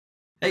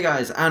Hey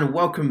guys, and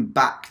welcome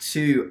back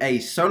to a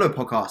solo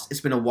podcast. It's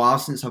been a while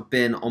since I've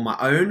been on my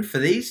own for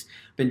these.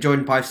 Been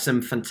joined by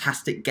some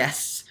fantastic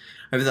guests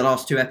over the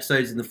last two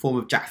episodes in the form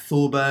of Jack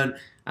Thorburn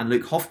and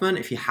Luke Hoffman.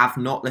 If you have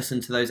not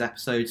listened to those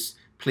episodes,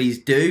 please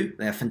do.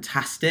 They're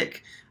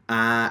fantastic,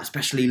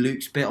 especially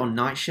Luke's bit on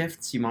night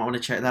shifts. You might want to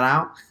check that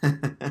out.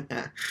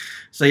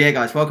 So yeah,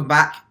 guys, welcome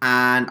back,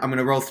 and I'm going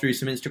to roll through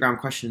some Instagram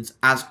questions.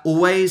 As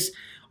always,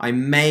 I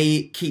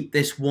may keep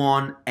this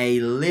one a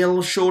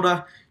little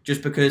shorter,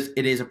 just because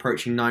it is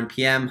approaching 9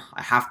 p.m.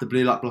 I have the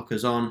blue light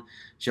blockers on.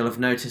 As you'll have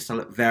noticed, I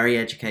look very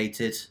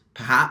educated,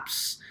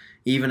 perhaps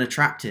even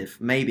attractive.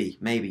 Maybe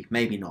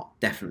not.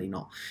 Definitely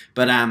not.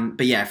 But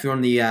yeah, if you're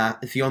on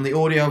the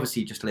audio,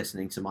 obviously you're just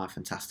listening to my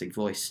fantastic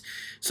voice.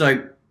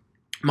 So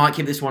might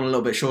keep this one a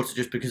little bit shorter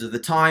just because of the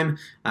time.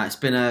 It's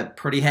been a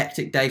pretty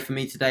hectic day for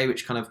me today,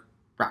 which kind of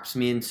wraps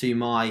me into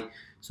my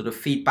sort of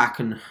feedback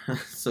and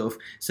sort of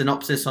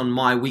synopsis on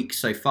my week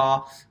so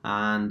far,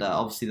 and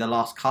obviously the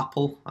last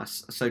couple,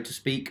 so to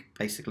speak,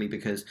 basically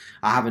because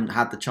I haven't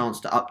had the chance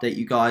to update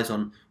you guys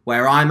on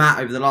where I'm at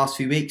over the last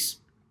few weeks.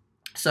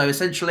 So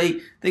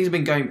essentially, things have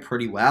been going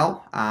pretty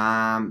well.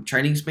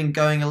 Training's been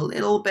going a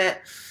little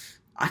bit,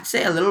 I'd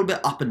say a little bit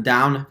up and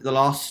down the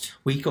last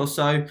week or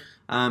so.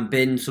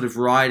 Been sort of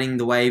riding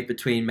the wave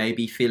between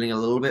maybe feeling a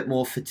little bit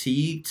more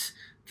fatigued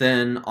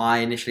than I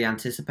initially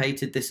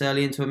anticipated this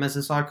early into a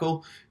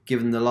mesocycle,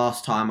 given the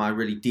last time I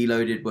really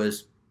deloaded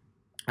was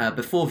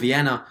before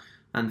Vienna,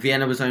 and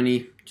Vienna was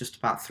only just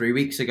about 4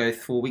 weeks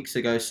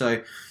ago,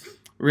 so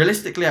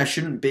realistically I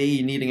shouldn't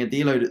be needing a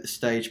deload at this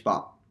stage,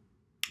 but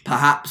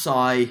perhaps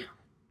I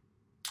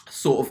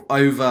sort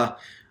of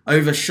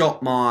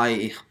overshot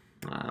my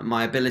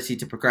ability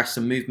to progress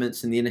some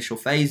movements in the initial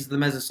phase of the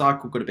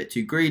mesocycle, got a bit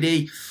too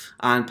greedy,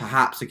 and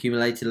perhaps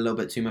accumulated a little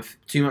bit too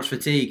much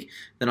fatigue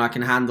than I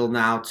can handle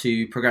now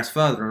to progress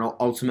further. And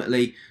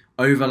ultimately,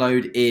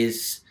 overload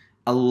is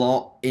a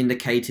lot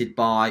indicated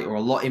by, or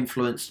a lot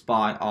influenced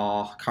by,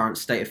 our current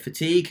state of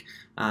fatigue.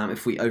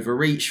 If we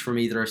overreach from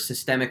either a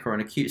systemic or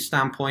an acute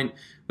standpoint,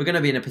 we're going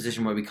to be in a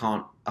position where we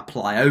can't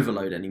apply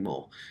overload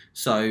anymore.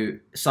 So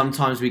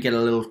sometimes we get a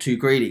little too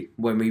greedy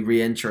when we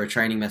re-enter a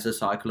training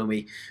mesocycle, and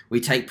we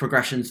take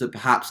progressions that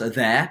perhaps are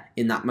there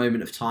in that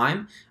moment of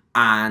time,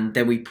 and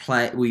then we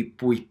pay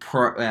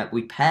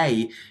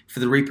for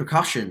the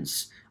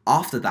repercussions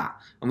after that,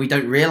 and we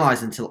don't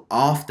realize until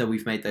after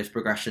we've made those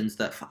progressions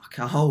that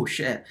oh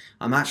shit,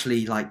 I'm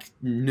actually like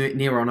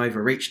near on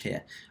overreached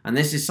here. And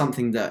this is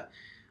something that,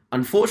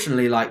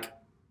 unfortunately, like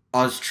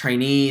us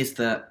trainees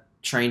that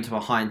train to a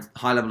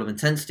high level of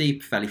intensity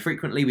fairly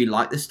frequently, we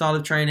like this style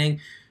of training,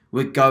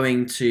 we're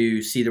going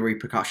to see the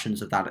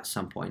repercussions of that at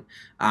some point.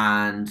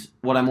 And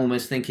what I'm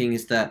almost thinking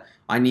is that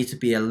I need to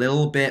be a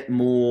little bit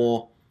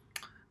more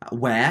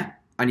aware.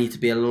 I need to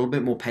be a little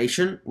bit more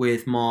patient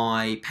with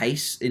my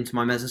pace into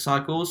my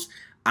mesocycles.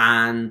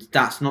 And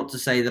that's not to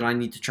say that I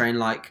need to train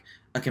like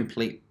a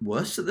complete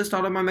wuss at the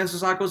start of my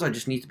mesocycles. I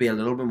just need to be a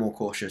little bit more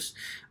cautious.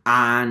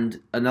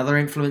 And another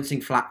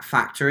influencing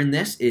factor in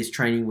this is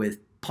training with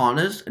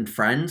partners and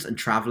friends and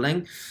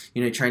traveling.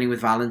 Training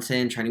with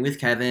Valentin, training with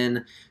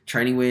Kevin,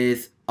 training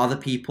with other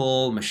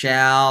people,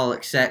 Michelle,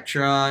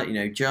 etc.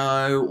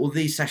 Joe, all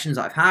these sessions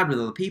that I've had with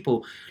other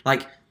people.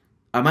 Like,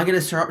 am I going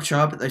to show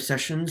up at those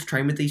sessions,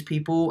 train with these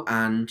people,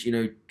 and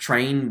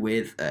train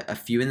with a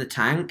few in the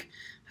tank?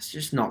 That's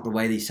just not the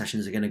way these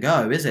sessions are going to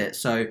go, is it?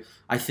 So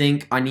I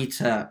think I need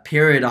to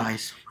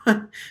periodize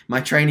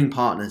my training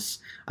partners.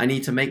 I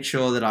need to make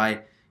sure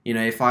that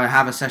if I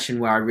have a session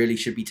where I really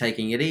should be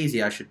taking it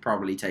easy, I should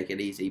probably take it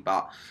easy.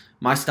 But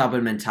my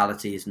stubborn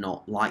mentality is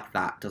not like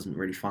that, doesn't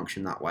really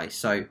function that way.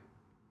 So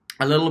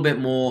a little bit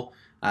more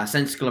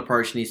sensible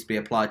approach needs to be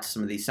applied to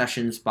some of these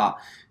sessions. But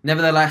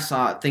nevertheless,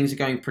 things are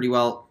going pretty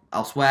well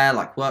elsewhere.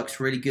 Like, work's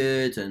really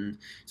good, and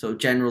sort of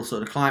general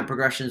sort of client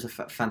progressions are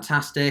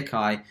fantastic.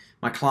 My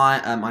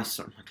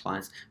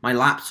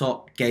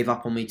laptop gave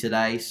up on me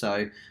today,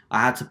 so I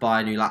had to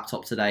buy a new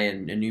laptop today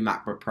and a new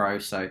MacBook Pro.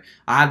 So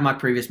I had my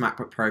previous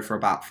MacBook Pro for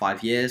about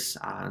 5 years,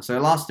 so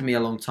it lasted me a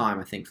long time,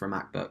 I think, for a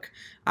MacBook,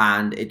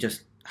 and it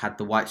just had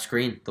the white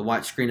screen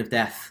of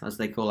death, as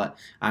they call it,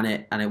 and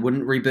it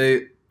wouldn't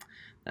reboot.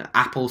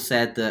 Apple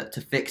said that to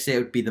fix it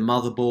would be the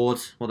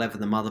motherboard, whatever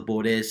the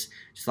motherboard is,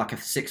 just like a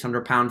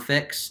 £600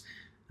 fix,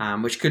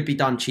 which could be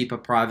done cheaper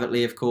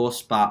privately, of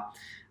course. But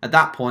at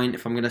that point,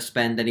 if I'm going to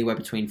spend anywhere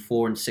between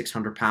 £400 and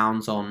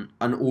 £600 on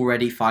an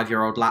already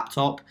 5-year-old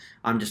laptop,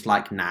 I'm just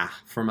like, nah.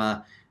 From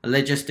a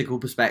logistical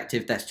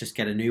perspective, let's just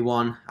get a new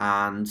one.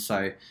 And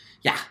so,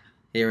 yeah,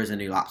 here is a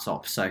new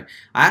laptop. So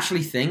I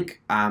actually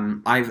think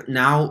I've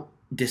now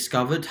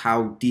discovered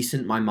how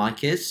decent my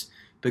mic is,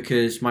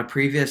 because my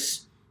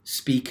previous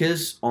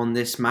speakers on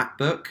my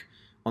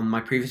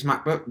previous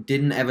MacBook,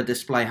 didn't ever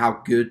display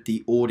how good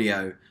the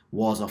audio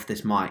was off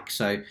this mic.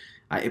 So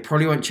it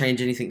probably won't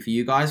change anything for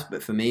you guys,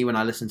 but for me, when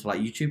I listen to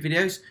like YouTube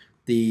videos,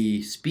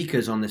 the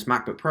speakers on this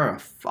MacBook Pro are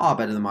far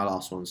better than my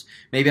last ones.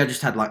 Maybe I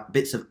just had like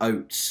bits of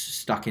oats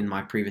stuck in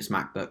my previous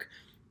MacBook.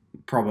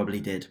 Probably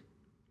did.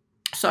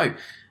 So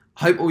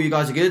Hope all you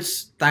guys are good.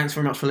 Thanks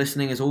very much for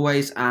listening as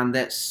always, and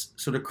let's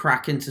sort of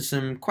crack into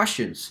some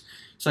questions.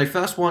 So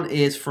first one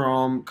is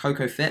from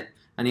Coco Fit,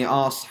 and he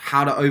asks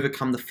how to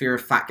overcome the fear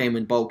of fat gain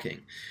when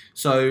bulking.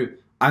 So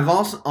I've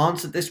also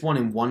answered this one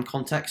in one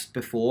context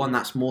before, and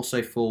that's more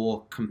so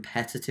for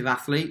competitive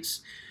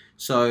athletes.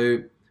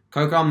 So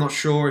Coco, I'm not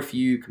sure if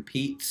you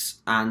compete,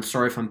 and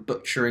sorry if I'm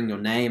butchering your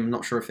name. I'm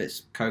not sure if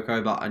it's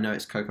Coco, but I know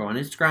it's Coco on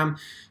Instagram.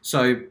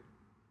 So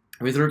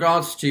with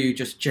regards to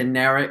just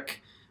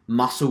generic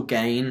muscle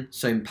gain,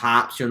 so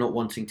perhaps you're not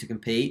wanting to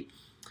compete,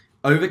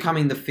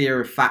 overcoming the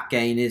fear of fat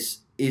gain is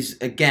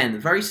again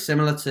very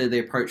similar to the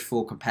approach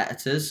for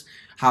competitors.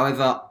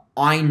 However,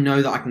 I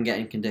know that I can get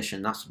in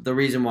condition. That's the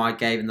reason why I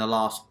gave in the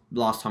last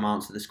time I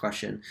answered this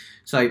question.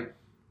 So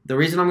the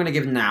reason I'm going to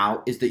give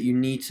now is that you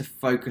need to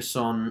focus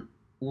on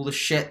all the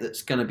shit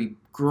that's going to be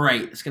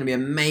great. It's going to be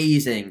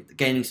amazing that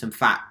gaining some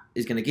fat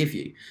is going to give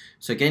you.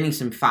 So gaining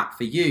some fat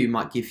for you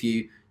might give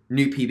you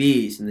new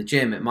PBs in the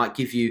gym. It might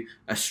give you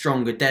a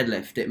stronger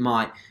deadlift. It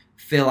might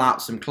fill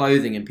out some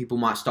clothing, and people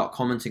might start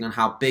commenting on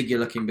how big you're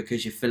looking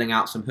because you're filling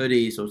out some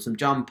hoodies or some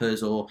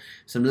jumpers or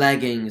some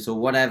leggings or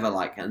whatever.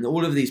 And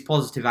all of these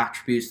positive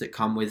attributes that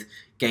come with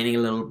gaining a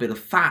little bit of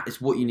fat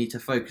is what you need to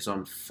focus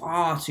on.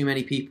 Far too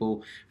many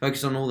people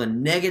focus on all the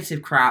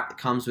negative crap that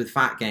comes with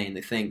fat gain.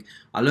 They think,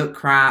 I look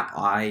crap,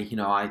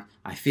 I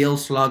feel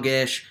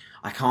sluggish,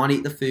 I can't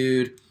eat the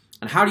food.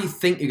 And how do you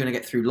think you're going to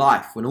get through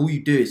life when all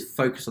you do is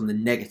focus on the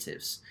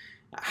negatives?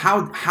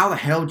 How the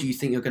hell do you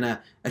think you're going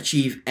to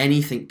achieve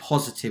anything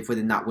positive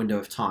within that window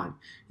of time?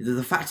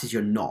 The fact is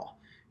you're not.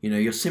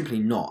 You're simply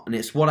not. And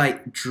it's what I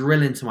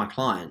drill into my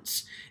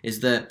clients, is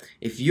that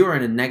if you're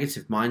in a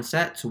negative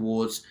mindset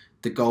towards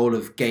the goal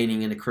of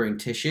gaining and accruing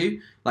tissue,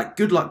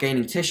 good luck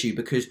gaining tissue,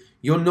 because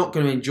you're not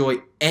going to enjoy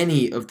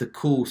any of the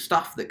cool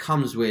stuff that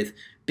comes with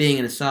being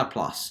in a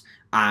surplus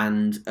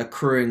and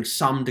accruing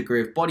some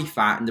degree of body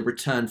fat in the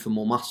return for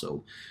more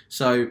muscle.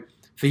 So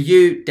for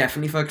you,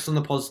 definitely focus on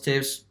the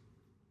positives.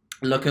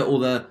 Look at all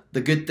the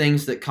good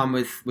things that come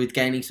with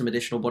gaining some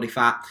additional body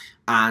fat,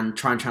 and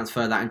try and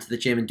transfer that into the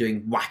gym and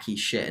doing wacky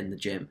shit in the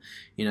gym.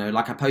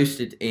 Like I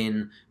posted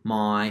in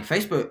my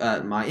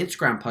my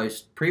Instagram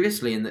post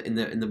previously in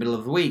the middle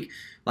of the week,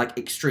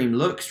 extreme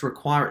looks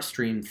require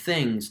extreme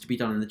things to be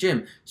done in the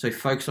gym. So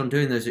focus on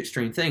doing those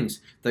extreme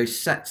things. Those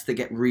sets that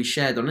get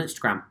reshared on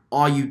Instagram,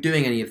 are you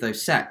doing any of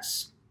those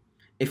sets?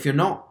 If you're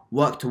not,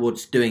 work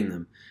towards doing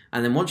them.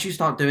 And then once you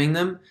start doing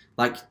them,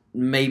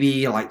 maybe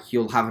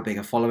you'll have a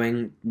bigger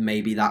following,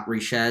 maybe that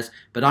reshares.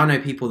 But I know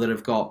people that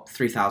have got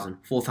 3,000,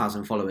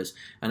 4,000 followers,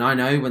 and I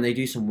know when they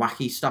do some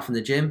wacky stuff in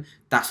the gym,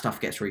 that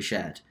stuff gets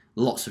reshared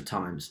lots of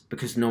times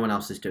because no one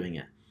else is doing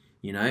it.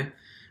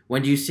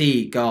 When do you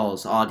see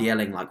girls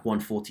RDLing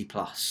 140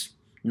 plus?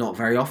 Not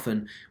very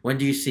often. When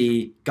do you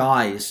see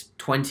guys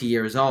 20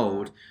 years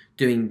old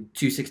doing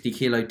 260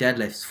 kilo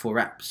deadlifts for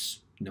reps?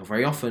 Not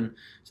very often.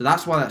 So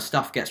that's why that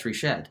stuff gets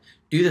reshared.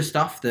 Do the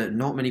stuff that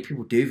not many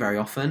people do very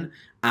often,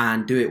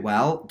 and do it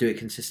well, do it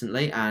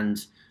consistently,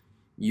 and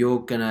you're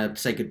going to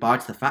say goodbye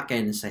to the fat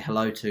gain and say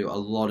hello to a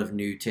lot of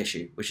new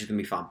tissue, which is going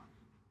to be fun.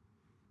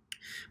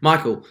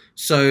 Michael,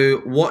 so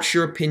what's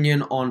your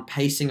opinion on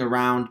pacing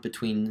around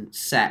between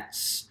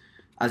sets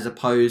as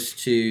opposed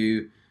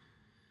to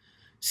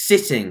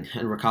sitting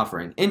and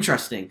recovering?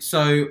 Interesting.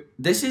 So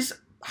this is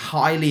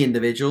highly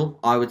individual,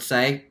 I would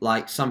say.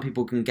 Some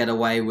people can get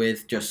away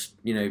with just,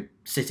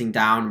 sitting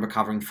down and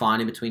recovering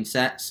fine in between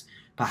sets.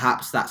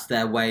 Perhaps that's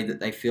their way that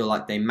they feel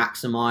like they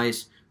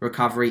maximize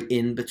recovery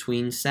in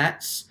between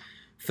sets.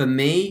 For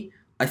me,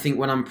 I think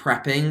when I'm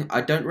prepping,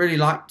 I don't really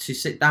like to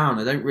sit down.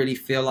 I don't really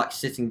feel like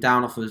sitting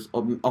down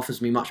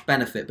offers me much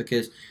benefit,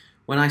 because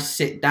when I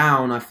sit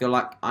down, I feel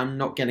like I'm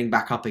not getting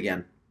back up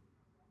again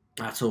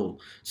at all.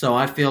 So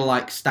I feel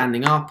like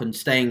standing up and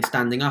staying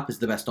standing up is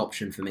the best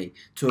option for me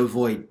to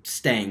avoid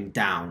staying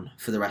down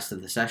for the rest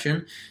of the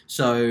session.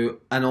 So,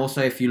 and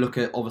also if you look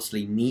at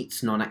obviously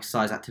NEATs,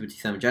 non-exercise activity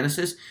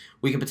thermogenesis,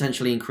 we can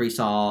potentially increase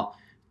our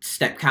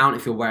step count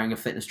if you're wearing a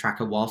fitness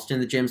tracker whilst in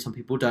the gym. Some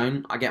people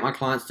don't. I get my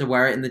clients to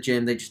wear it in the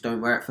gym, they just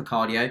don't wear it for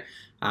cardio,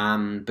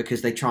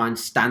 because they try and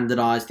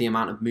standardize the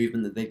amount of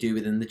movement that they do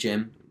within the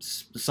gym.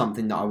 It's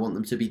something that I want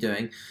them to be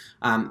doing.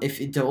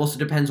 If it also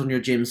depends on your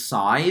gym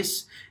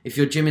size. If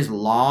your gym is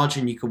large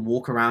and you can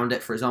walk around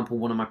it, for example,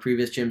 one of my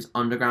previous gyms,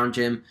 underground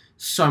gym,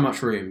 so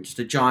much room, just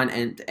a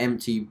giant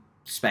empty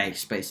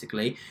space,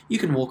 basically. You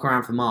can walk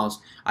around for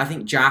miles. I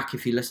think Jack,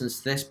 if he listens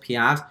to this,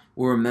 Piaz,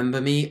 will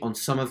remember me on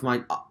some of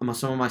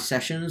my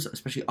sessions,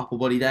 especially upper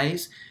body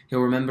days.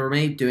 He'll remember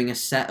me doing a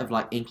set of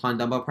incline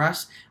dumbbell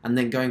press and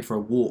then going for a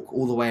walk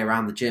all the way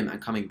around the gym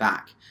and coming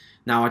back.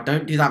 Now, I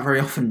don't do that very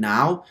often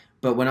now,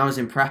 but when I was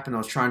in prep and I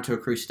was trying to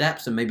accrue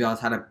steps and maybe I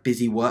had a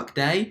busy work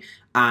day,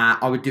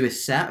 I would do a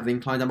set of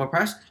incline dumbbell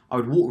press. I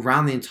would walk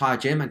around the entire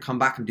gym and come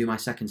back and do my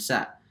second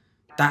set.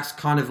 That's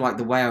kind of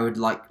the way I would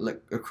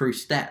accrue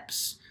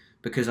steps,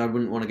 because I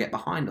wouldn't want to get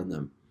behind on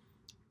them.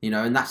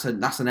 And that's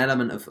an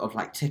element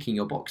of ticking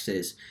your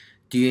boxes.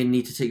 Do you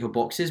need to tick your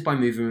boxes by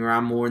moving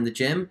around more in the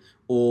gym?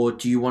 Or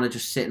do you want to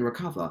just sit and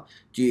recover?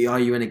 Are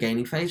you in a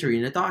gaining phase or are you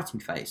in a dieting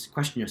phase?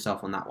 Question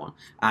yourself on that one.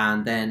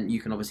 And then you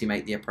can obviously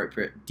make the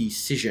appropriate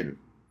decision.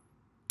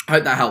 I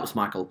hope that helps,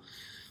 Michael.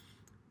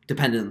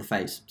 Depending on the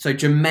phase. So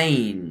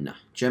Jermaine,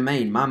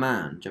 my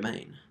man,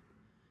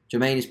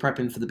 Jermaine is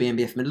prepping for the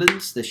BNBF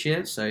Midlands this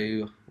year.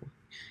 So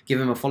give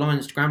him a follow on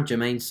Instagram,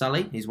 Jermaine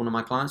Sully. He's one of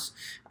my clients.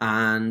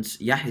 And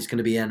yeah, it's going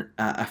to be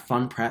a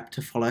fun prep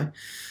to follow.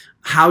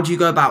 How do you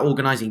go about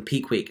organising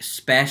peak week,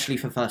 especially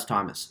for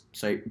first-timers?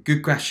 So,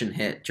 good question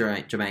here,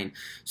 Jermaine.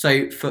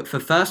 So, for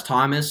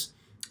first-timers,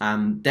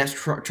 let's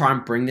try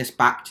and bring this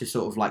back to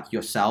sort of like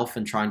yourself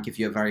and try and give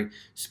you a very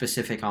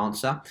specific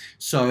answer.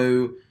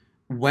 So,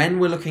 when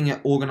we're looking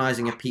at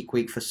organising a peak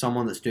week for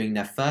someone that's doing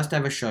their first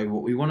ever show,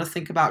 what we want to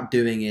think about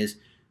doing is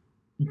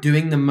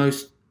doing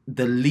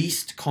the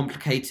least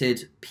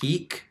complicated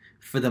peak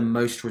for the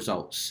most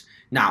results.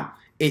 Now,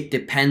 it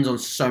depends on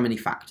so many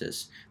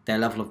factors. Their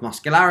level of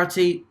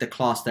muscularity, the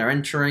class they're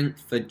entering.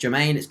 For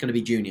Jermaine, it's going to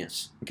be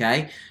juniors,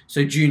 okay?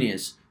 So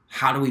juniors,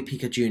 how do we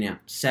peak a junior?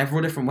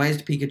 Several different ways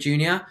to peak a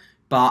junior,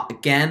 but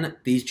again,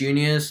 these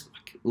juniors,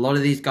 a lot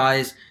of these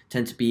guys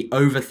tend to be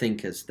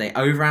overthinkers. They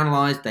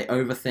overanalyze, they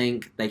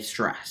overthink, they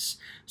stress.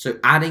 So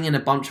adding in a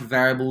bunch of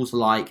variables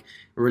like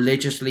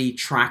religiously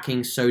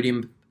tracking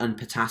sodium and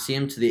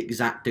potassium to the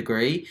exact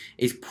degree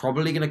is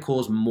probably going to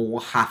cause more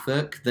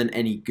havoc than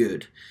any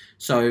good.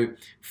 So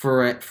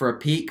for a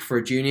peak, for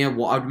a junior,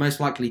 what I would most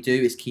likely do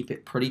is keep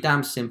it pretty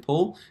damn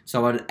simple.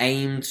 So I'd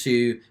aim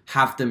to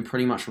have them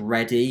pretty much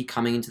ready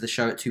coming into the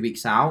show at 2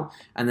 weeks out,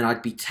 and then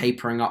I'd be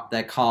tapering up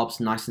their carbs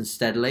nice and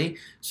steadily.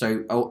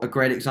 So a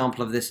great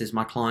example of this is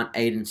my client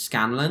Aidan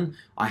Scanlon.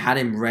 I had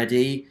him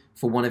ready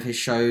for one of his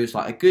shows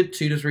like a good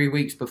 2 to 3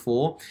 weeks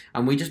before,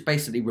 and we just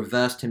basically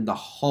reversed him the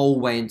whole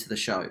way into the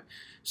show.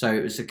 So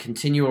it was a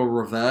continual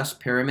reverse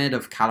pyramid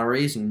of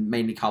calories and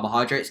mainly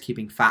carbohydrates,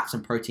 keeping fats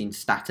and protein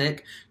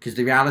static, because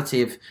the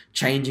reality of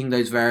changing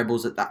those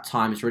variables at that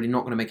time is really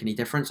not going to make any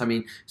difference. I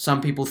mean,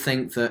 some people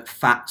think that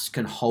fats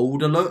can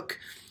hold a look.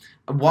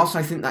 Whilst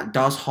I think that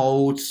does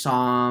hold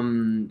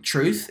some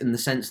truth in the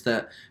sense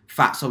that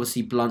fats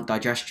obviously blunt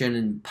digestion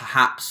and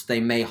perhaps they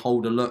may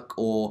hold a look,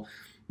 or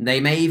they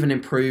may even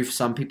improve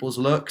some people's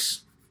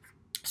looks,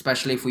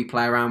 especially if we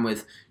play around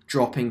with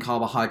dropping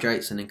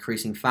carbohydrates and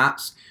increasing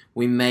fats.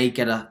 We may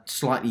get a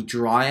slightly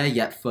drier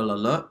yet fuller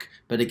look,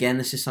 but again,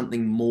 this is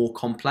something more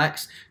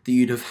complex that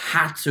you'd have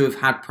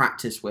had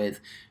practice with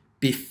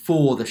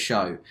before the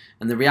show.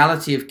 And the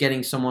reality of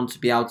getting someone to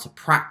be able to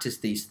practice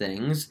these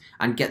things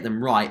and get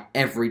them right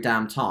every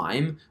damn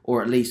time,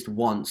 or at least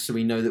once, so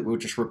we know that we'll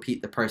just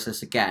repeat the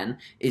process again,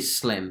 is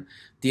slim.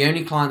 The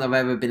only client I've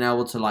ever been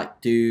able to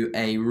like do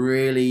a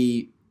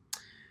really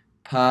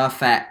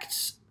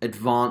perfect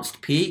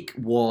advanced peak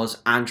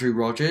was Andrew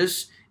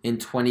Rogers in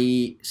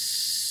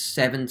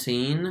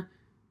 2017.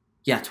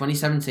 Yeah,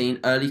 2017,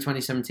 early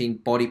 2017,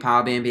 Body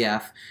Power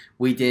BNBF.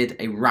 We did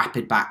a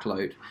rapid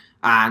backload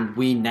and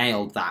we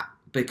nailed that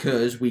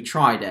because we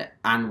tried it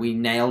and we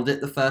nailed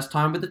it the first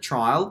time with the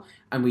trial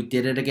and we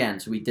did it again.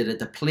 So we did a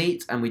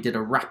deplete and we did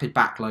a rapid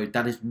backload.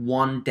 That is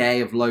 1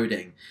 day of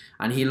loading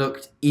and he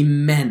looked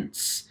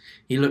immense.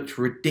 He looked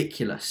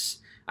ridiculous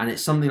and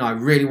it's something I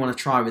really want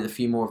to try with a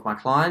few more of my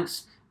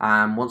clients.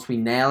 Once we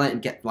nail it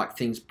and get like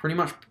things pretty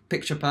much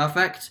picture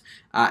perfect,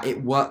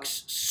 it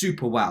works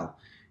super well.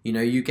 You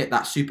know, you get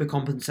that super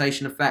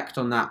compensation effect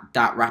on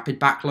that rapid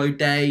backload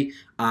day.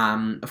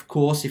 Of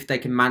course, if they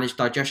can manage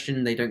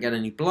digestion, they don't get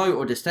any bloat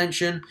or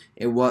distension,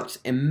 it works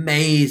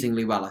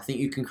amazingly well. I think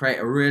you can create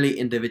a really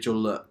individual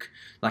look,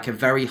 like a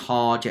very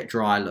hard yet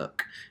dry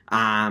look.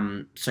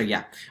 So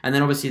yeah, and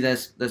then obviously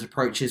there's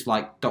approaches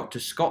like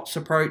Dr. Scott's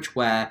approach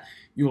where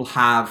you'll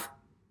have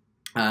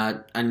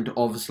and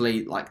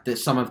obviously, like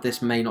some of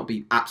this may not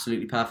be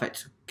absolutely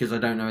perfect because I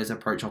don't know his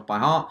approach off by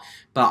heart,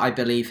 but I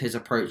believe his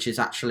approach is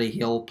actually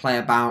he'll play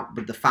about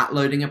with the fat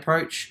loading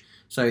approach.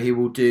 So he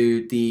will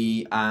do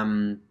the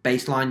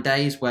baseline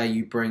days where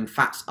you bring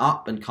fats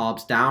up and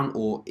carbs down,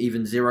 or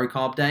even zero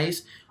carb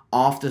days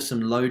after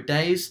some load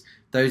days.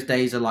 Those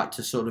days are like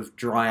to sort of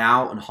dry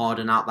out and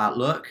harden out that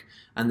look.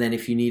 And then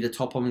if you need a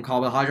top on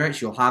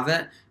carbohydrates, you'll have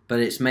it. But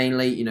it's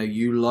mainly, you know,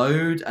 you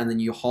load and then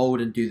you hold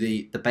and do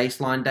the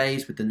baseline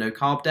days with the no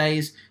carb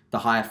days, the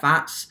higher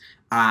fats.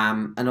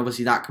 And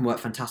obviously that can work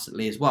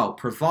fantastically as well,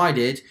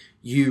 provided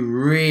you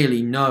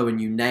really know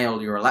and you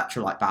nail your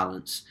electrolyte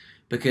balance.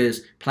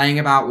 Because playing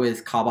about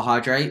with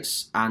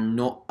carbohydrates and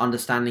not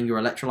understanding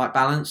your electrolyte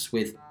balance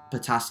with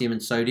potassium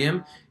and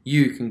sodium,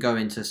 you can go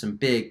into some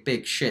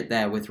big shit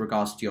there with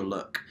regards to your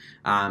look.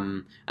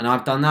 And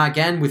I've done that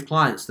again with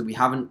clients that we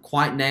haven't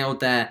quite nailed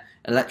their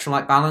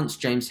electrolyte balance.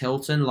 James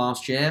Hilton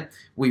last year,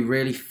 we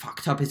really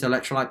fucked up his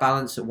electrolyte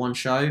balance at one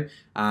show,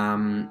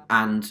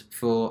 and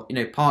for, you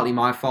know, partly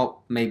my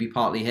fault, maybe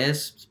partly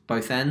his,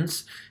 both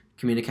ends,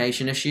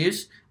 communication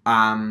issues,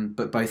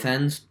 but both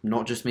ends,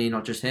 not just me,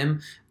 not just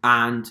him,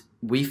 and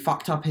we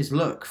fucked up his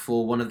look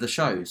for one of the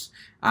shows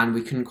and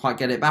we couldn't quite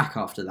get it back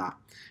after that,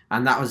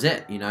 and that was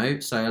it, you know.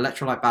 So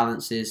electrolyte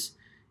balance is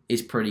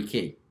is pretty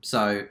key.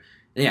 So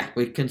yeah,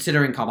 we're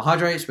considering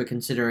carbohydrates, we're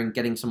considering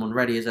getting someone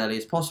ready as early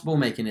as possible,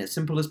 making it as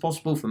simple as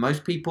possible for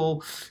most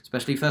people,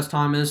 especially first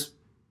timers.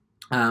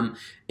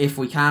 If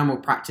we can, we'll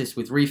practice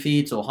with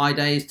refeeds or high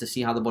days to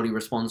see how the body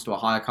responds to a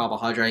higher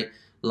carbohydrate,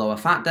 lower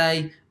fat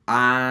day,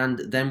 and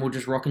then we'll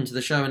just rock into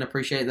the show and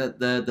appreciate that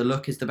the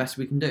look is the best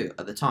we can do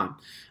at the time.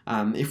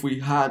 If we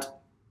had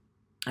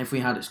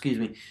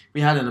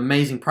an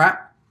amazing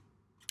prep,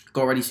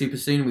 got ready super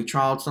soon, we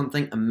trialed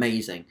something,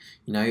 amazing.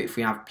 If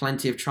we have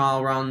plenty of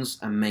trial runs,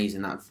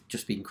 amazing, that would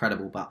just be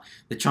incredible, but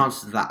the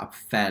chances of that are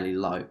fairly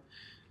low.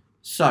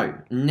 So,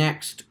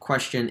 next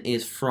question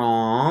is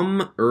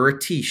from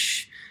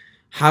Ratish.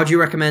 How do you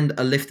recommend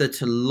a lifter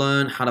to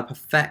learn how to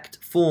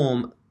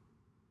perform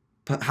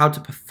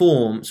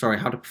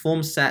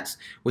sets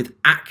with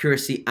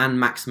accuracy and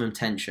maximum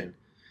tension?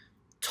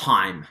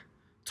 Time.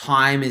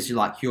 Time is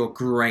like your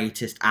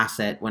greatest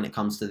asset when it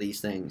comes to these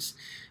things.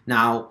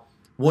 Now,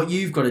 what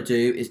you've got to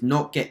do is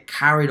not get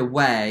carried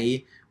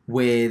away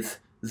with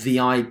the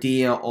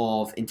idea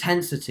of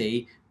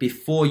intensity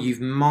before you've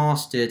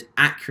mastered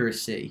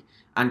accuracy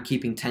and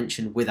keeping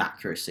tension with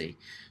accuracy.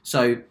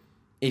 So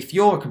if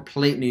you're a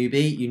complete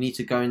newbie, you need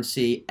to go and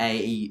see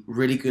a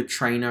really good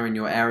trainer in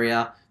your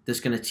area that's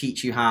going to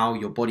teach you how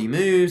your body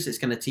moves. It's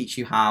going to teach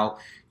you how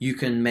you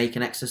can make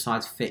an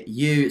exercise fit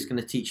you. It's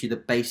going to teach you the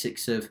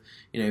basics of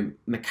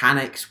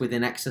mechanics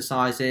within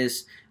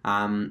exercises,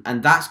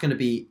 and that's going to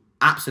be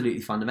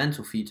absolutely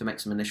fundamental for you to make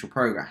some initial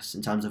progress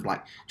in terms of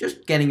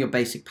just getting your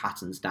basic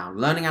patterns down,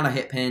 learning how to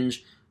hip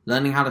hinge,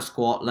 learning how to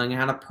squat, learning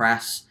how to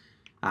press,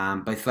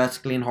 both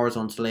vertically and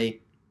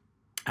horizontally,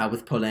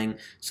 with pulling.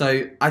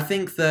 So I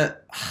think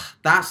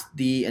that's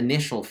the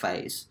initial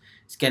phase.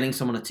 It's getting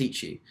someone to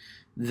teach you.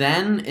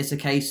 Then it's a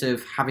case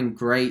of having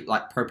great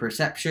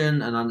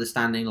proprioception and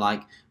understanding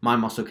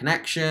mind-muscle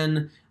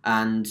connection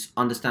and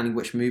understanding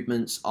which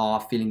movements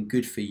are feeling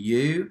good for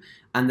you.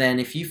 And then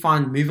if you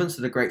find movements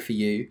that are great for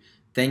you,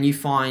 then you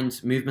find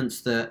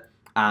movements that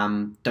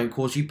don't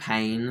cause you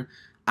pain,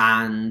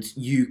 and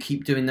you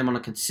keep doing them on a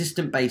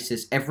consistent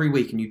basis every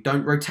week, and you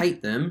don't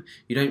rotate them.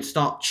 You don't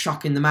start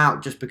chucking them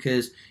out just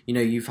because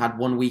you've had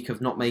 1 week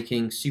of not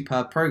making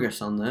superb progress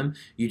on them.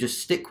 You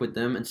just stick with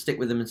them and stick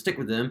with them and stick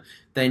with them.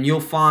 Then you'll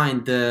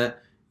find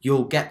that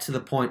you'll get to the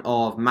point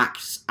of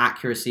max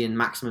accuracy and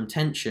maximum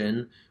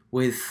tension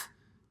with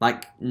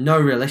no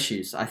real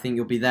issues. I think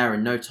you'll be there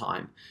in no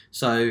time.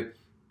 So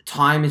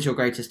time is your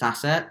greatest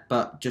asset,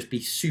 but just be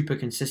super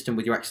consistent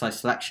with your exercise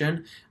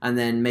selection, and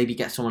then maybe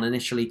get someone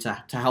initially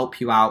to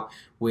help you out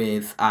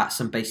with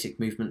some basic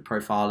movement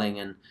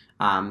profiling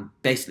and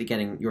basically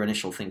getting your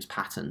initial things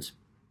patterned.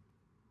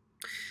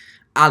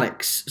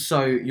 Alex,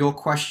 so your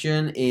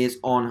question is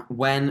on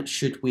when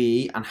should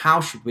we and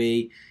how should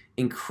we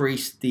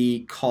increase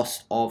the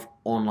cost of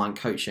online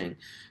coaching?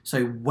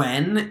 So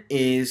when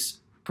is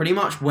pretty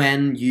much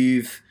when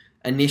you've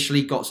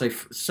initially got, so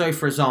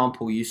for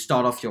example, you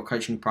start off your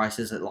coaching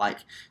prices at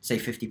say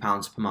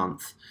 £50 per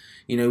month.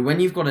 When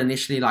you've got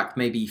initially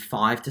maybe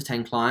 5 to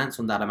 10 clients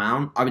on that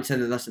amount, I would say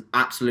that that's an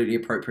absolutely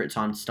appropriate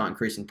time to start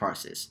increasing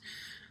prices.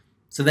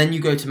 So then you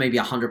go to maybe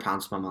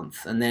 £100 per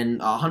month, and then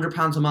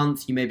 £100 a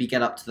month, you maybe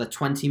get up to the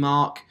 20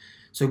 mark.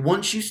 So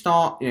once you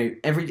start,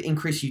 every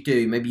increase you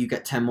do, maybe you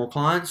get 10 more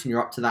clients and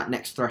you're up to that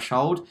next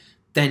threshold,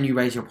 then you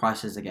raise your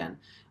prices again.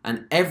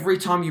 And every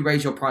time you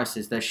raise your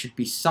prices, there should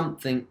be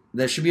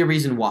a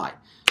reason why.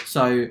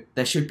 So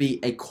there should be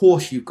a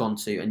course you've gone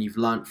to and you've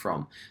learnt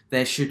from.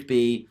 There should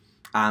be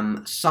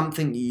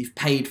something that you've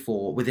paid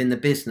for within the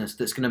business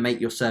that's going to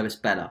make your service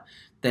better.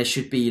 There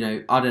should be,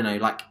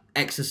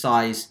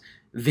 exercise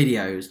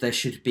videos. There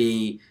should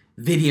be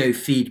video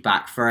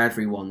feedback for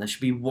everyone. There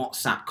should be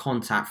WhatsApp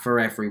contact for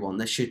everyone.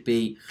 There should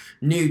be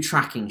new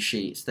tracking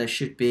sheets. There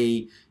should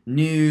be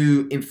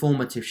new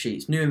informative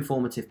sheets, new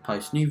informative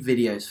posts, new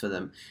videos for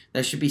them.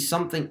 There should be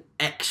something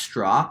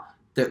extra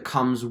that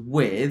comes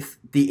with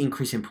the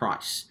increase in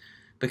price.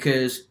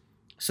 Because,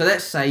 so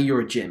let's say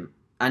you're a gym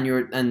and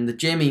the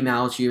gym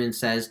emails you and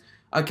says,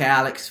 okay,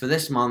 Alex, for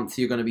this month,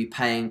 you're going to be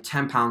paying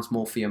 £10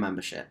 more for your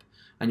membership.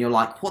 And you're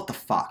like, what the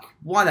fuck?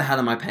 Why the hell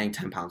am I paying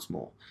 £10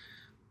 more?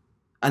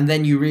 And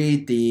then you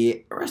read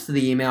the rest of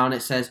the email and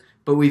it says,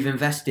 but we've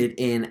invested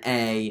in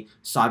a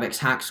Cybex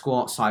hack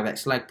squat,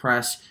 Cybex leg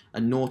press, a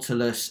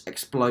Nautilus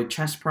explode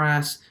chest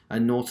press, a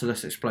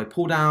Nautilus explode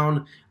pull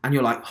down. And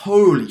you're like,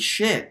 holy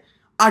shit,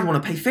 I'd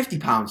want to pay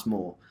 £50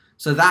 more.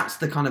 So that's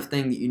the kind of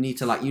thing that you need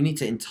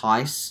to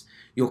entice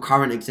your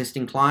current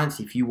existing clients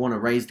if you want to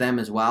raise them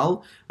as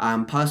well.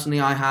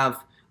 Personally, I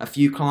have a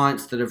few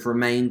clients that have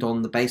remained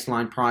on the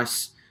baseline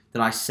price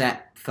that I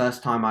set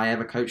first time I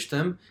ever coached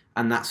them,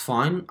 and that's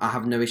fine. I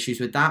have no issues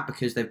with that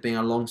because they've been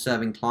a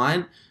long-serving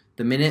client.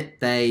 The minute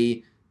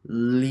they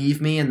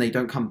leave me and they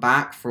don't come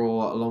back for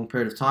a long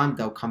period of time,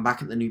 they'll come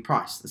back at the new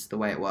price. That's the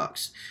way it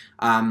works.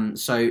 And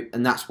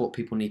that's what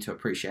people need to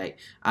appreciate.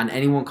 And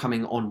anyone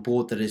coming on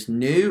board that is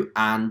new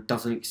and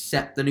doesn't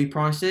accept the new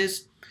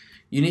prices,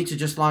 you need to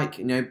just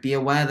be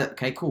aware that,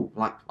 okay, cool,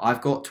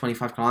 I've got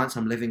 25 clients,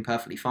 I'm living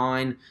perfectly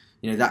fine.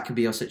 That could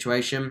be your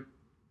situation.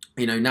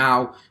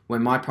 Now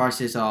when my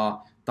prices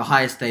are the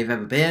highest they've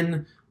ever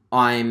been,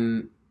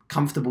 I'm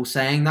comfortable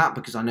saying that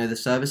because I know the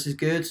service is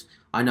good.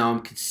 I know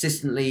I'm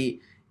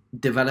consistently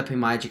developing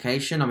my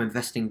education. I'm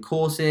investing in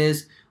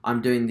courses.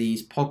 I'm doing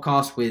these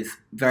podcasts with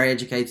very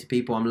educated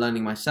people. I'm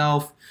learning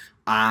myself,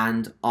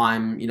 and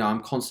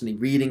I'm constantly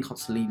reading,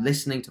 constantly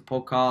listening to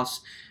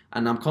podcasts,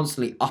 and I'm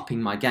constantly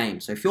upping my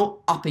game. So if you're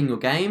upping your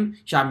game, you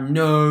should have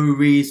no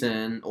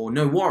reason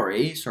to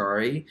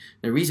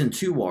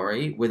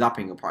worry with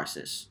upping your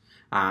prices.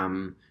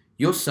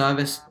 Your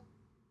service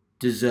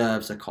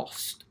deserves a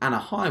cost, and a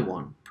high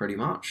one, pretty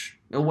much.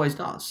 It always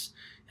does.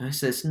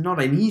 So it's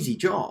not an easy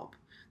job.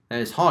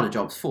 There's harder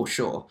jobs for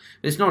sure,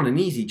 but it's not an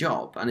easy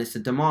job, and it's a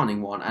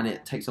demanding one, and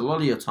it takes a lot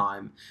of your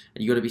time,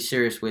 and you got to be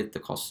serious with the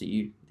costs that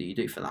you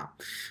do for that.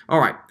 All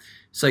right,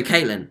 so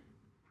Caitlin,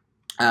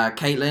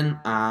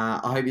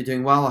 I hope you're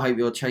doing well. I hope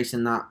you're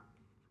chasing that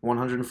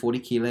 140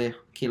 kilo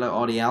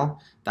RDL.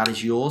 That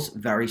is yours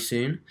very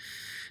soon.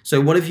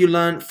 So what have you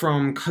learned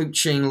from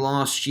coaching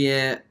last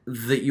year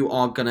that you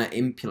are going to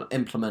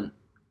implement?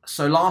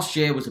 So last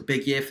year was a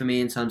big year for me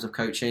in terms of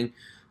coaching.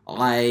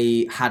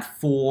 I had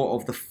 4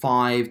 of the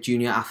 5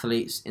 junior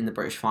athletes in the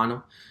British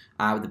final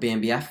with the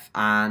BNBF,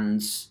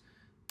 and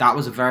that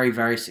was a very,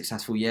 very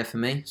successful year for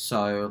me.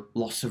 So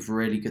lots of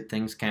really good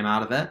things came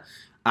out of it,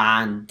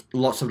 and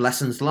lots of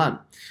lessons learned.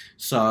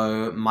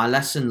 So my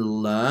lesson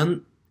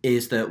learned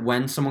is that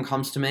when someone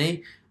comes to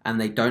me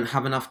and they don't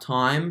have enough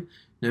time,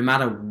 no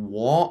matter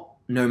what,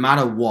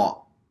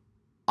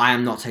 I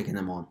am not taking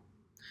them on.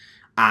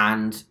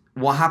 And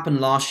what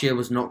happened last year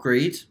was not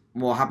greed.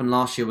 What happened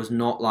last year was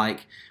not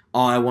like,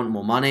 oh, I want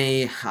more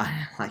money,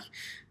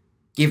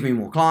 give me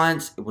more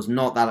clients. It was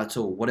not that at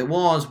all. What it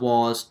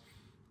was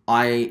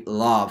I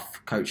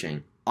love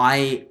coaching.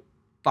 I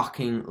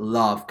fucking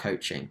love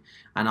coaching.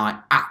 And I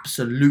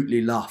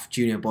absolutely love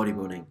junior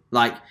bodybuilding.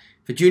 Like,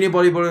 if a junior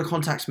bodybuilder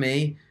contacts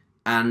me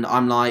and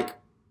I'm like,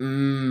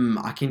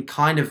 I can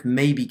kind of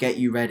maybe get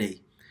you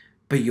ready,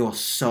 but you're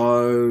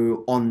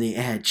so on the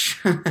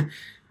edge.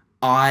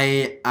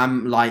 I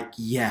am like,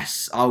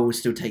 yes, I will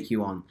still take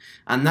you on.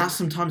 And that's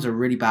sometimes a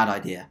really bad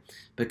idea,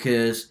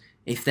 because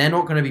if they're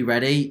not going to be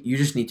ready, you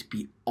just need to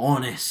be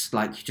honest.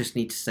 Like, you just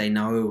need to say,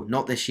 no,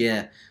 not this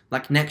year.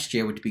 Like, next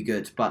year would be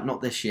good, but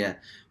not this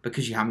year,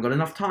 because you haven't got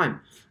enough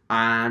time.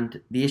 And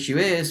the issue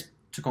is,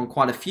 took on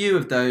quite a few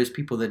of those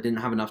people that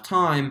didn't have enough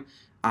time.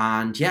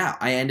 And yeah,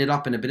 I ended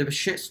up in a bit of a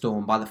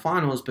shitstorm by the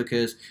finals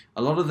because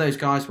a lot of those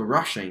guys were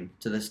rushing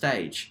to the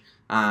stage.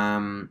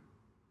 I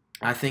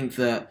think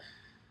that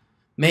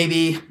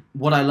maybe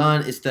what I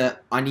learned is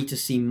that I need to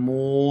see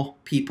more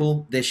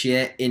people this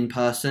year in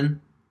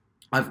person.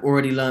 I've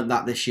already learned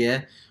that this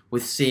year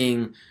with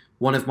seeing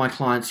one of my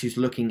clients who's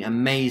looking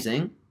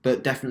amazing,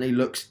 but definitely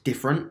looks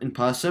different in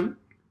person.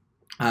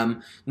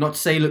 Not to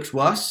say he looks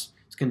worse.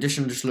 His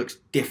condition just looks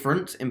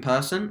different in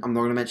person. I'm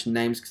not going to mention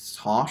names because it's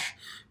harsh,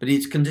 but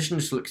his condition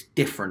just looks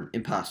different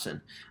in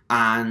person.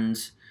 And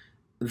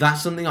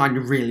that's something I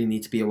really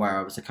need to be aware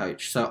of as a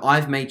coach. So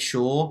I've made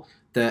sure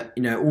that,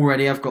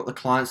 already I've got the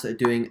clients that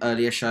are doing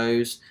earlier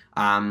shows.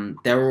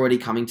 They're already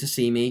coming to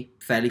see me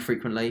fairly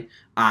frequently.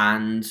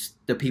 And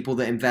the people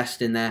that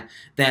invest in their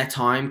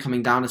time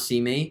coming down to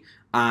see me,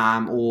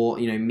 or,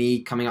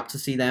 me coming up to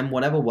see them,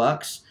 whatever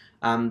works,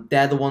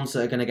 they're the ones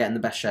that are going to get in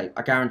the best shape.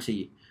 I guarantee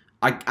you.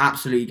 I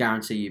absolutely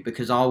guarantee you,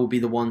 because I will be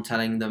the one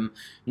telling them,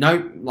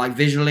 no, like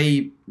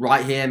visually,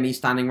 right here, me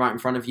standing right in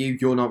front of you,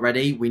 you're not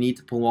ready, we need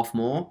to pull off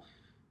more.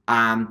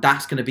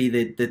 That's going to be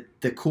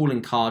the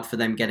calling card for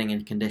them getting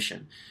in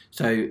condition.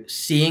 So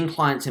seeing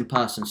clients in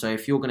person. So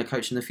if you're going to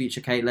coach in the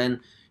future, Caitlin,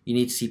 you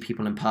need to see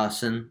people in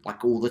person,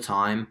 like all the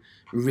time.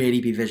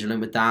 Really be vigilant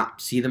with that.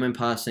 See them in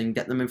person,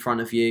 get them in front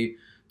of you,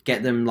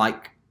 get them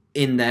like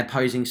in their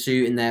posing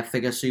suit, in their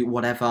figure suit,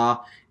 whatever,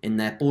 in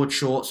their board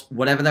shorts,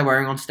 whatever they're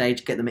wearing on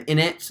stage, get them in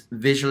it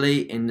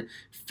visually in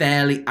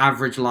fairly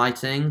average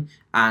lighting.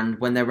 And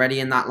when they're ready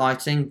in that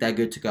lighting, they're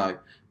good to go.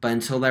 But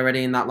until they're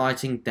ready in that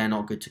lighting, they're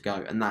not good to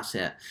go. And that's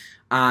it.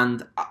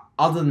 And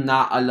other than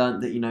that, I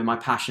learned that, my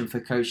passion for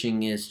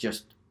coaching is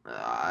just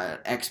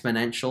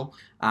exponential.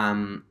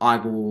 I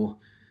will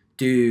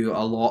do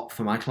a lot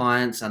for my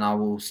clients, and I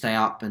will stay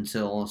up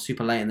until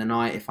super late in the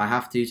night if I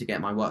have to get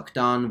my work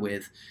done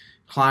with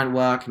client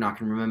work. I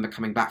can remember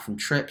coming back from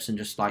trips and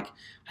just like,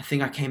 I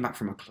think I came back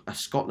from a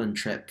Scotland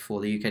trip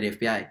for the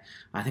UKDFBA.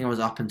 I think I was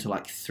up until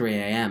like 3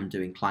 a.m.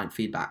 doing client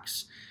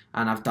feedbacks.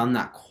 And I've done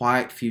that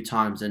quite a few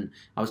times. And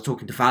I was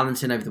talking to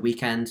Valentin over the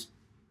weekend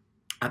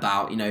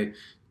about,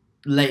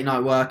 late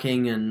night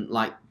working and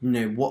like,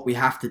 what we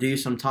have to do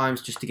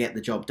sometimes just to get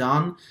the job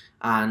done.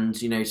 And,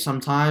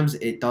 sometimes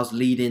it does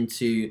lead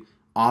into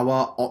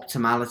our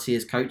optimality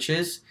as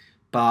coaches.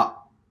 But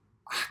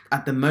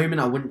at the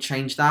moment, I wouldn't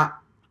change that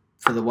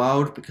for the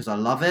world, because I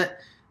love it.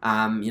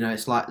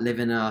 It's like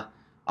living a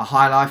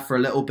high life for a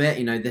little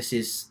bit. This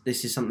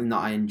is something that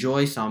I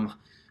enjoy. So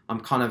I'm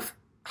kind of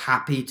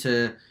happy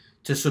to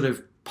sort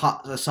of put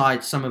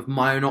aside some of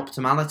my own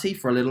optimality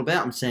for a little bit.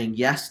 I'm saying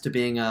yes to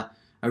being a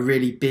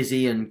really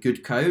busy and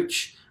good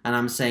coach, and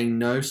I'm saying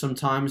no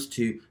sometimes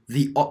to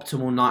the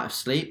optimal night of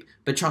sleep.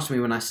 But trust me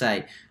when I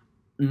say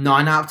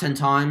 9 out of 10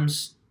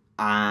 times,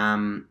 I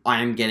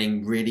am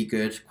getting really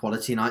good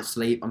quality night's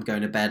sleep. I'm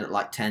going to bed at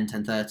like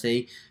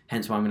 10:30.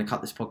 Hence why I'm going to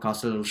cut this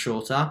podcast a little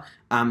shorter.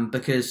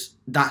 Because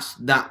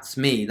that's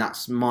me.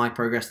 That's my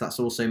progress. That's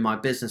also my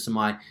business,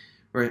 and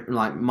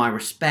my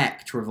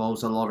respect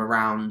revolves a lot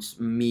around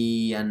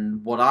me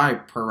and what I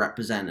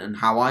represent and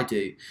how I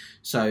do.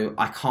 So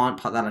I can't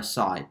put that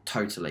aside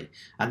totally.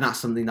 And that's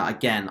something that,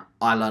 again,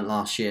 I learned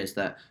last year, is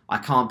that I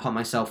can't put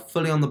myself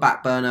fully on the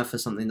back burner for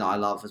something that I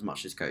love as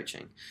much as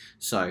coaching.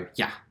 So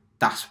yeah,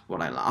 that's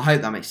what I like. I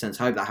hope that makes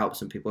sense. I hope that helps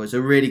some people. It's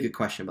a really good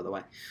question, by the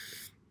way.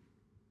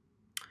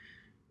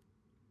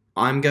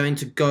 I'm going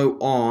to go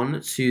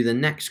on to the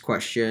next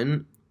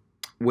question,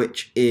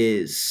 which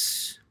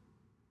is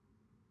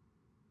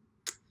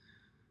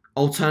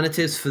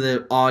alternatives for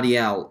the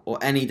RDL or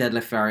any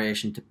deadlift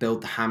variation to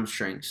build the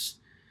hamstrings.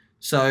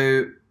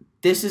 So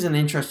this is an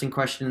interesting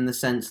question in the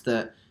sense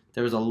that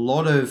there is a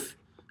lot of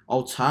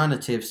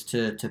alternatives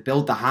to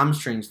build the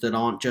hamstrings that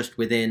aren't just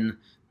within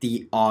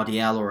the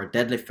RDL or a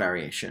deadlift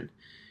variation.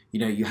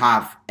 You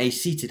have a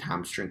seated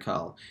hamstring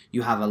curl.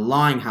 You have a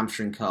lying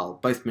hamstring curl,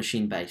 both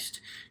machine-based.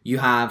 You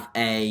have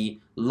a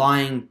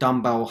lying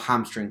dumbbell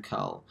hamstring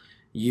curl.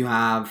 You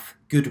have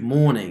good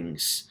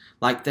mornings.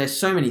 Like, there's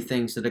so many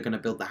things that are going to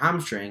build the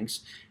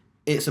hamstrings.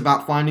 It's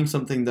about finding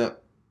something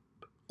that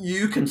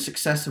you can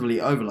successfully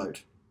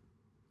overload.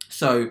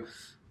 So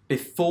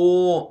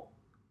before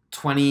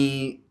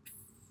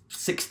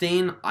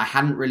 2016, I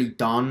hadn't really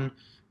done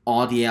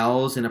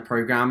RDLs in a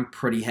program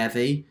pretty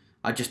heavy.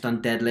 I'd just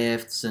done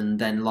deadlifts and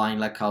then lying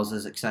leg curls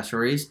as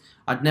accessories.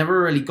 I'd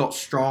never really got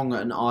strong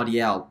at an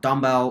RDL,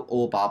 dumbbell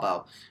or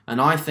barbell.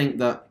 And I think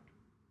that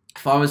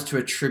if I was to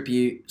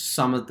attribute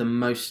some of the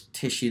most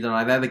tissue that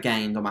I've ever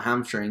gained on my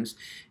hamstrings,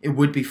 it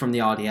would be from the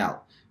RDL,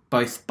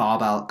 both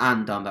barbell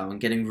and dumbbell, and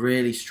getting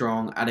really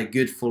strong at a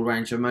good full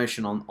range of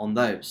motion on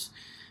those.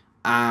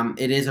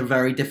 It is a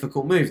very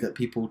difficult move that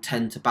people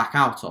tend to back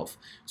out of.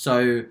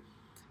 So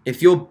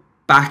if you're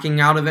backing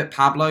out of it,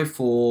 Pablo,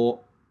 for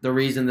the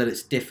reason that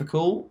it's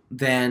difficult,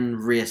 then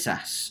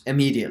reassess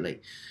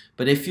immediately.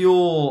 But if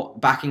you're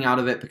backing out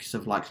of it because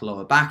of like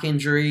lower back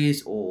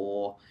injuries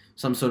or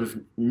some sort of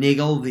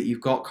niggle that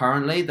you've got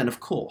currently, then of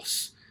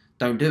course,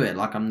 don't do it.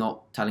 Like, I'm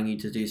not telling you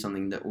to do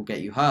something that will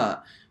get you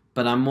hurt,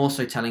 but I'm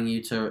also telling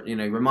you to,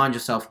 remind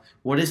yourself,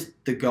 what is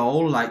the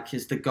goal? Like,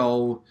 is the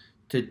goal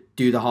to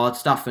do the hard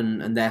stuff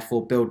and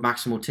therefore build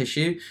maximal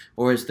tissue?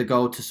 Or is the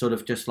goal to sort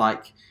of just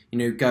like,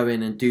 go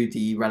in and do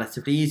the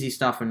relatively easy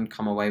stuff and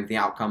come away with the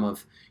outcome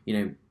of,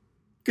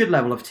 good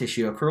level of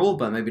tissue accrual,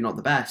 but maybe not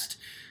the best?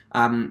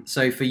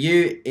 So for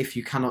you, if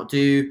you cannot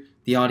do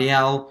the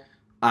RDL,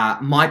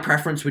 my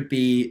preference would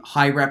be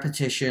high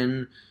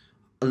repetition,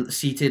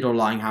 seated or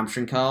lying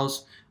hamstring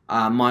curls.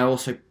 My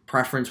also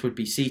preference would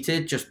be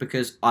seated, just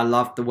because I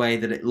love the way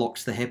that it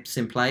locks the hips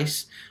in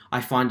place.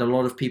 I find a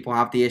lot of people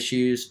have the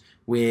issues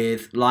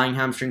with lying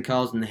hamstring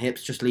curls and the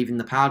hips just leaving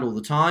the pad all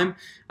the time.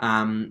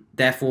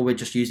 Therefore, we're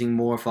just using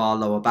more of our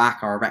lower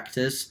back, our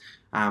erectors,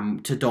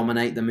 to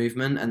dominate the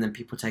movement, and then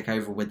people take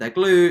over with their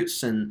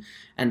glutes and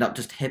end up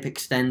just hip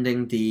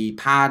extending the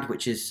pad,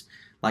 which is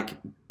like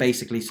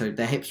basically so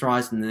their hips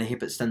rise and then the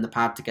hip extend the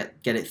pad to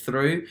get it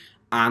through,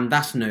 and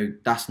that's no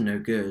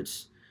good.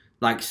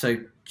 Like, so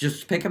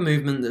just pick a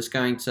movement that's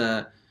going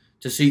to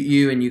suit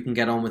you and you can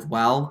get on with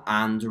well,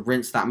 and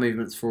rinse that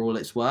movement for all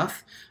it's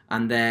worth.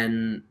 And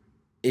then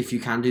if you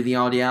can do the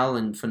RDL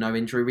and for no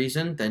injury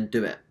reason, then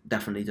do it.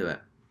 Definitely do it.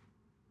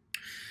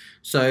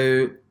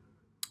 So,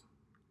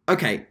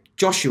 okay,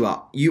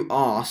 Joshua, you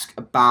ask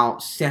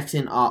about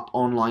setting up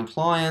online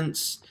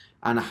clients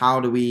and how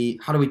do we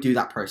do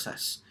that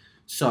process.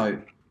 So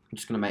I'm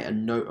just going to make a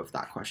note of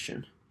that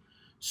question.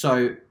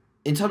 So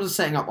in terms of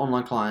setting up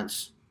online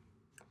clients,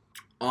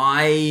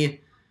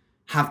 I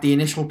have the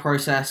initial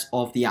process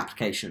of the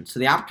application. So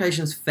the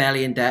application is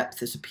fairly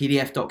in-depth. It's a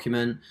PDF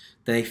document.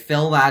 They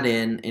fill that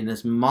in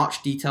as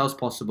much detail as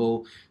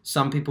possible.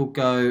 Some people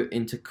go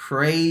into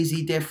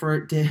crazy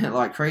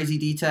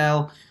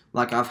detail.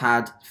 Like, I've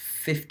had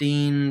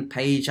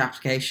 15-page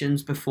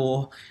applications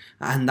before,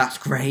 and that's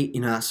great.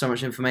 That's so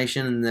much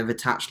information, and they've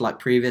attached like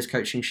previous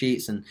coaching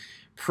sheets and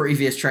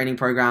previous training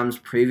programs,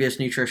 previous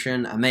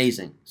nutrition.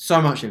 Amazing.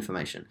 So much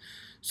information.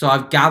 So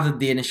I've gathered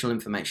the initial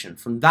information.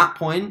 From that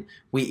point,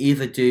 we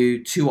either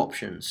do two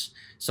options.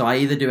 So I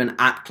either do an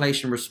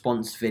application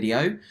response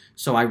video.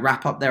 So I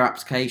wrap up their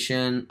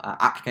application,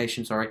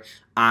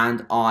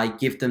 and I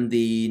give them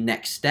the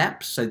next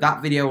steps. So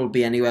that video will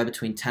be anywhere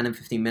between 10 and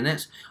 15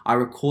 minutes. I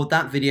record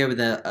that video with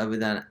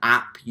an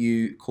app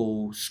you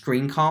call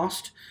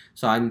Screencast.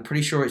 So I'm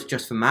pretty sure it's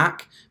just for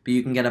Mac, but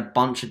you can get a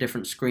bunch of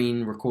different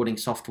screen recording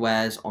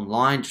softwares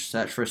online. Just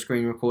search for a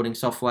screen recording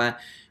software.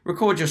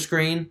 Record your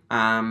screen,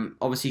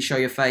 obviously show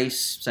your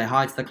face, say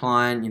hi to the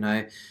client,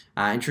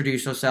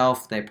 introduce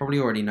yourself. They probably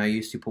already know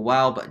you super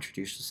well, but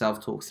introduce yourself,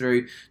 talk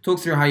through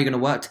how you're going to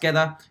work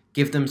together.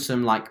 Give them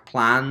some like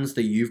plans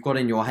that you've got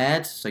in your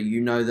head, so you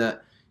know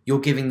that you're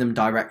giving them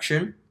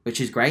direction.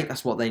 which is great.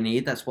 That's what they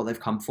need. That's what they've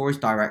come for, is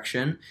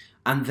direction.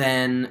 And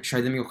then show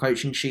them your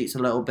coaching sheets a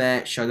little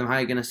bit, show them how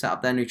you're going to set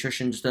up their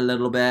nutrition just a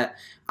little bit,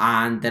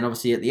 and then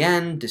obviously at the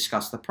end,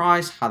 discuss the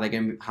price, how they're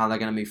going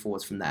to move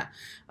forwards from there.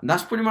 And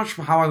that's pretty much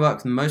how I work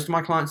with most of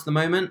my clients at the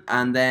moment.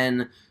 And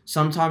then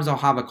sometimes I'll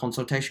have a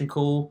consultation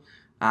call,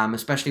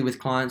 especially with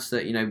clients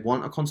that,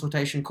 want a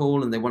consultation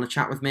call and they want to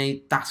chat with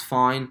me. That's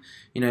fine.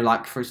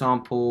 Like for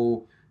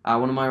example,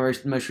 one of my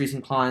most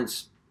recent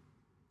clients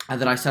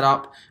that I set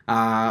up,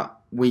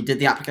 we did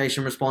the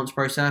application response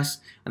process,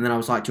 and then I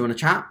was like, do you want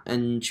to chat?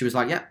 And she was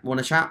like, yeah, want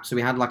to chat. So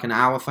we had like an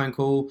hour phone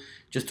call,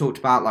 just talked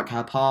about like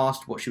her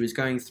past, what she was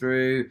going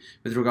through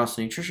with regards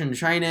to nutrition and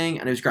training,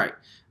 and it was great.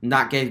 And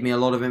that gave me a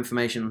lot of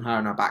information on her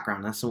and her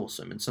background. That's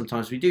awesome. And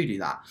sometimes we do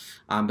that,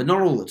 but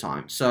not all the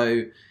time.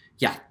 So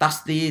yeah,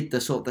 that's the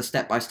sort of the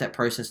step-by-step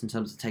process in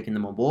terms of taking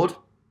them on board.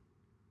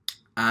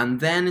 And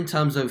then in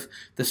terms of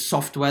the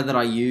software that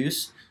I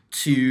use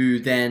to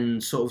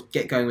then sort of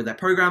get going with their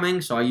programming.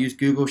 So I use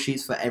Google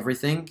Sheets for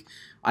everything.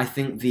 I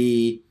think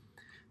the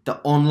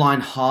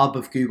online hub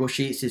of Google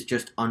Sheets is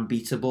just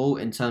unbeatable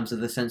in terms of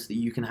the sense that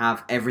you can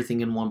have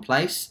everything in one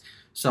place.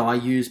 So I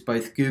use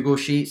both Google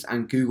Sheets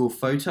and Google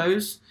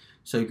Photos.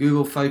 So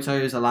Google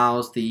Photos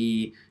allows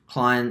the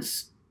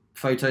client's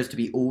photos to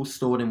be all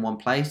stored in one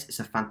place. It's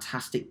a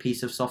fantastic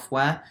piece of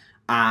software,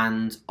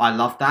 and I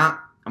love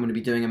that. I'm going to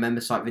be doing a member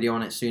site video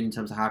on it soon in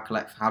terms of how to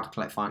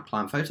collect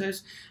client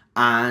photos.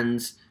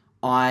 And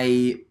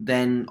I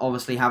then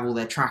obviously have all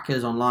their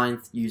trackers online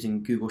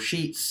using Google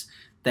Sheets.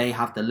 They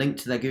have the link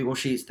to their Google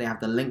Sheets. They have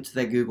the link to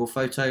their Google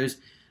Photos.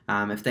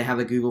 If they have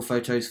a Google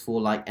Photos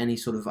for like any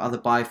sort of other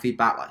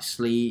biofeedback like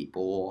sleep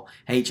or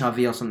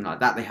HRV or something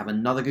like that, they have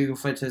another Google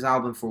Photos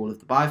album for all of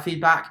the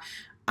biofeedback.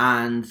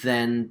 And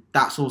then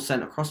that's all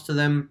sent across to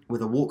them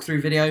with a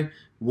walkthrough video.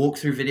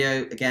 Walkthrough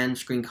video, again,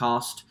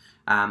 screencast.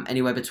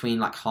 Anywhere between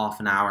like half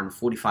an hour and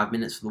 45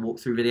 minutes for the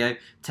walkthrough video,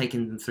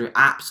 taking them through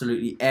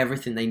absolutely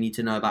everything they need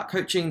to know about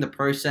coaching, the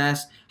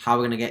process, how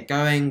we're going to get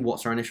going,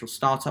 what's our initial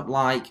startup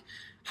like,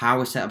 how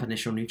we set up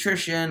initial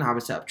nutrition, how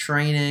we set up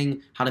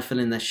training, how to fill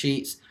in their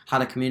sheets, how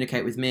to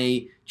communicate with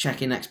me,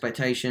 check in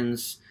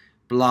expectations,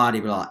 blah,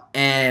 blah, blah,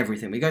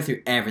 everything. We go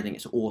through everything.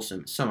 It's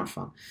awesome. It's so much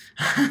fun.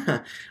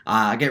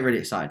 I get really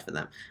excited for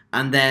them.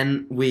 And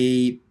then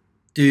we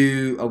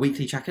do a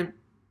weekly check-in.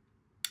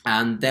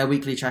 And their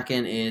weekly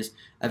check-in is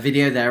a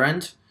video their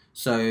end.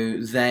 So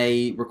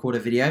they record a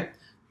video.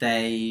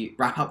 They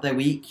wrap up their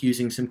week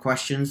using some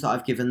questions that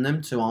I've given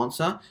them to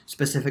answer,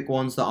 specific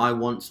ones that I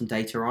want some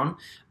data on.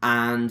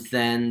 And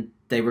then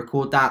they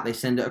record that. They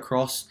send it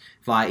across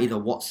via either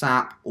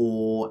WhatsApp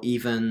or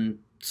even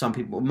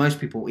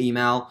most people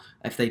email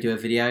if they do a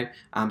video.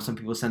 Some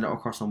people send it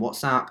across on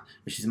WhatsApp,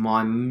 which is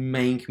my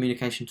main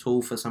communication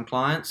tool for some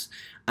clients.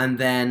 And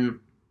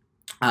then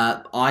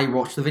I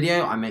watch the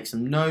video, I make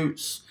some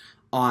notes,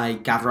 I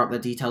gather up the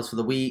details for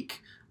the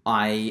week,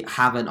 I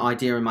have an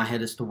idea in my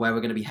head as to where we're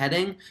going to be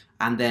heading,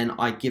 and then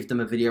I give them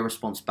a video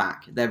response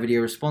back. Their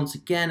video response,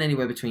 again,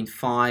 anywhere between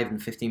 5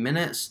 and 15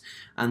 minutes,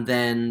 and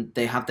then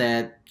they have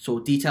their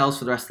sort of details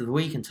for the rest of the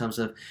week in terms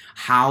of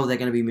how they're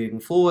going to be moving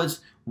forwards,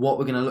 what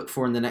we're going to look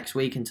for in the next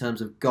week in terms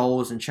of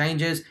goals and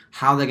changes,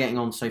 how they're getting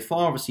on so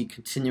far, obviously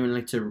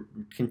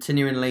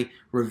continually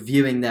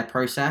reviewing their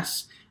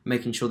process,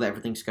 making sure that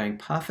everything's going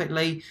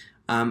perfectly,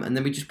 and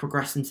then we just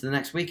progress into the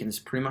next week, and it's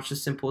pretty much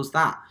as simple as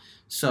that.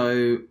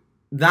 So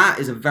that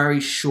is a very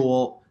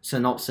short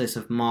synopsis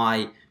of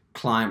my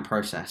client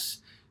process.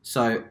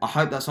 So I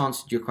hope that's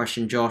answered your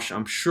question, Josh.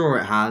 I'm sure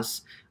it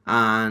has,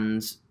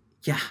 and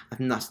yeah, I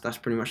think that's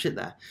pretty much it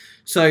there.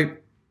 So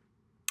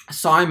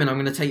Simon, I'm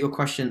going to take your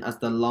question as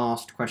the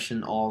last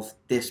question of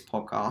this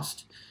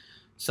podcast.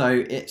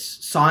 So it's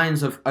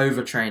signs of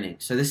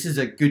overtraining. So this is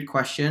a good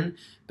question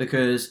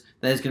because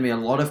there's going to be a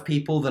lot of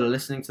people that are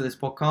listening to this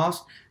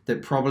podcast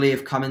that probably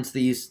have come into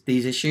these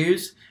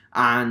issues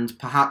and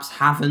perhaps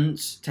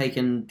haven't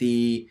taken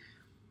the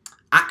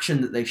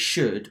action that they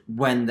should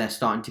when they're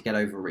starting to get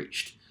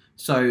overreached.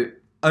 So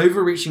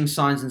overreaching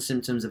signs and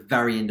symptoms are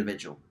very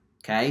individual.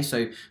 Okay,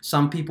 so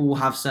some people will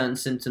have certain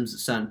symptoms at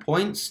certain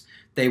points.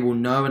 They will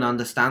know and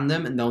understand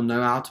them and they'll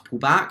know how to pull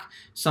back.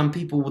 Some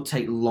people will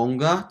take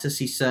longer to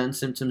see certain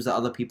symptoms that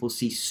other people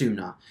see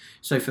sooner.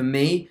 So for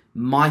me,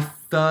 my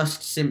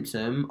first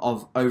symptom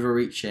of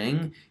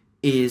overreaching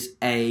is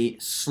a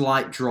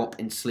slight drop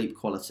in sleep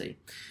quality.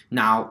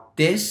 Now,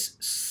 this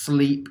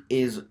sleep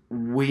is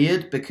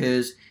weird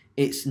because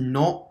it's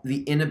not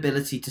the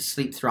inability to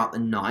sleep throughout the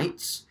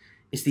night,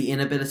 it's the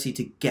inability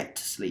to get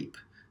to sleep.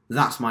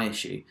 That's my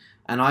issue.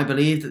 And I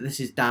believe that this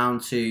is down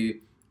to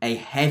a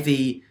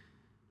heavy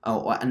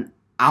or an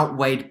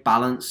outweighed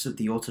balance of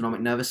the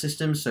autonomic nervous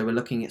system. So we're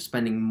looking at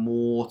spending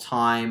more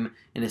time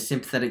in a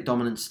sympathetic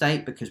dominant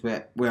state because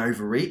we're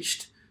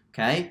overreached.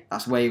 Okay,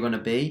 that's where you're going to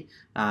be.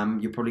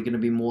 You're probably going to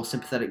be more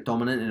sympathetic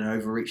dominant in an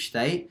overreached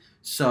state.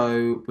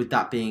 So with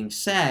that being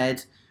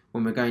said,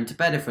 when we're going to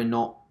bed, if we're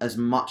not as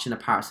much in a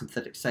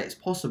parasympathetic state as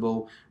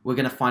possible, we're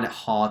going to find it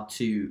hard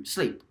to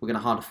sleep. We're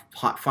going to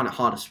find it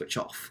hard to switch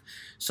off.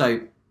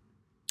 So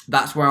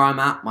That's where I'm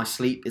at. My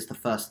sleep is the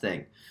first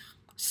thing.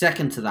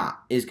 Second to that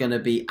is going to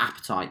be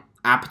appetite.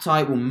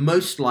 Appetite will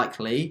most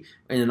likely,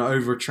 in an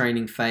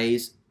overtraining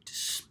phase,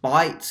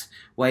 despite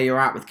where you're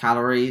at with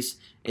calories,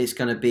 it's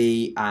going to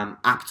be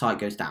appetite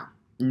goes down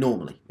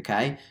normally.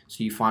 Okay,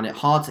 so you find it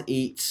hard to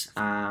eat.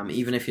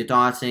 Even if you're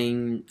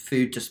dieting,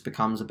 food just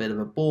becomes a bit of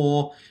a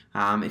bore.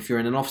 If you're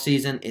in an off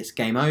season, it's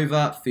game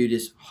over. Food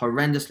is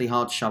horrendously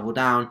hard to shovel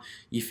down.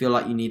 You feel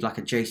like you need like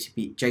a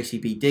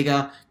JCB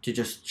digger to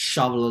just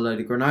shovel a load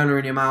of granola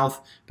in your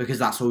mouth because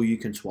that's all you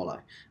can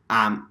swallow.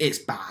 It's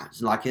bad.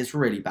 Like, it's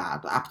really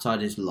bad. The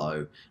appetite is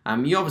low.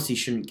 You obviously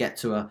shouldn't get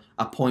to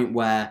a point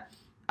where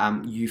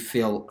you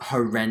feel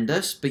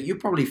horrendous, but you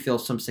probably feel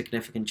some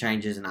significant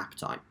changes in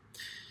appetite.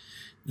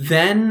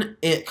 Then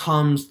it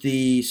comes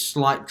the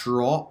slight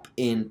drop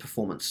in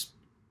performance.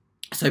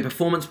 So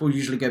performance will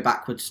usually go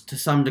backwards to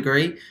some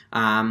degree.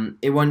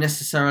 It won't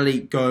necessarily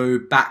go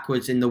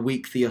backwards in the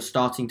week that you're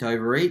starting to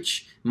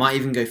overreach. It might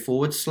even go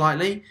forwards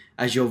slightly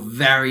as you're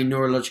very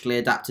neurologically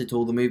adapted to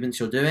all the movements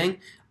you're doing.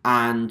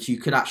 And you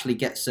could actually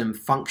get some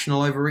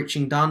functional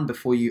overreaching done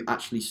before you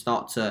actually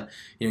start to,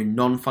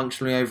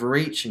 non-functionally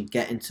overreach and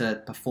get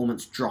into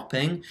performance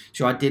dropping.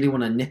 So I ideally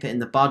want to nip it in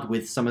the bud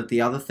with some of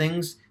the other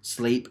things,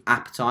 sleep,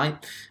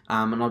 appetite,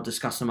 and I'll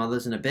discuss some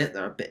others in a bit.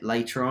 They're a bit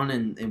later on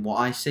in what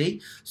I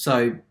see.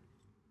 So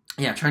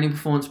yeah, training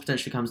performance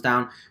potentially comes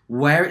down.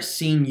 Where it's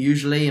seen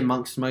usually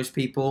amongst most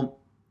people,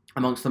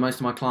 amongst most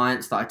of my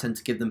clients that I tend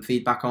to give them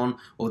feedback on,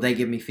 or they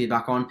give me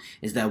feedback on,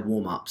 is their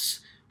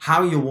warm-ups.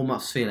 How are your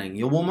warm-ups feeling?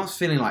 Your warm-ups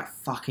feeling like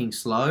fucking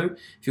slow?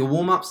 If your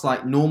warm-ups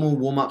like normal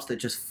warm-ups that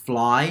just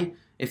fly,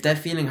 if they're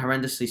feeling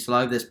horrendously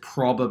slow, there's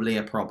probably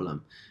a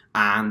problem.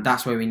 And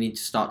that's where we need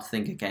to start to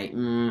think, okay,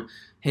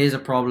 here's a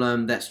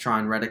problem. Let's try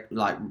and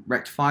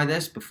rectify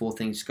this before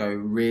things go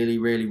really,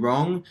 really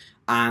wrong.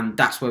 And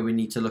that's where we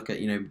need to look at,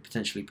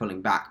 potentially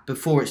pulling back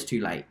before it's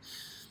too late.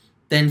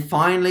 Then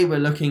finally, we're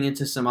looking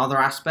into some other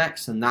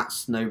aspects, and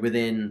that's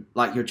within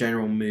like your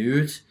general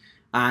mood.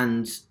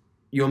 And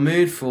your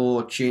mood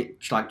for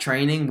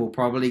training will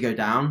probably go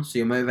down, so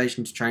your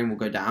motivation to train will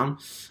go down.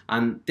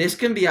 And this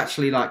can be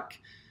actually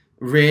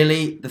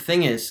really, the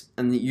thing is,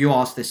 and you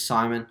asked this,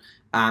 Simon,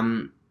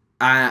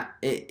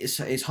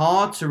 it's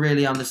hard to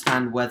really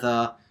understand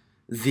whether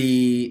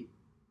the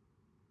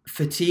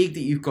fatigue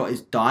that you've got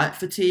is diet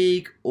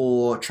fatigue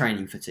or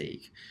training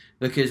fatigue.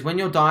 Because when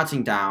you're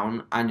dieting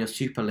down and you're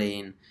super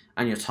lean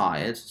and you're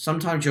tired,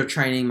 sometimes your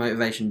training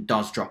motivation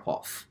does drop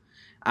off.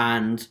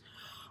 And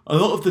a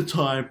lot of the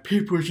time,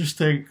 people just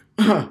think,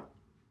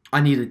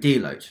 I need a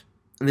deload.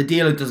 And the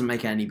deload doesn't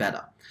make it any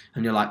better.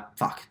 And you're like,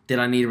 fuck, did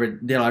I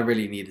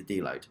really need a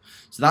deload?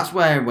 So that's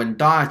where, when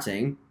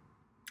dieting,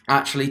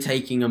 actually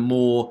taking a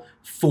more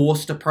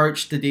forced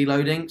approach to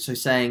deloading, so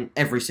saying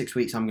every 6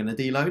 weeks I'm going to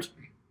deload,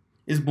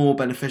 is more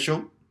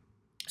beneficial,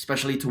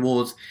 especially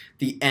towards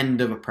the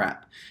end of a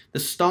prep. The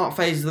start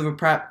phases of a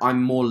prep,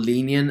 I'm more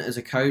lenient as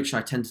a coach.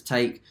 I tend to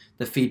take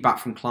the feedback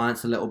from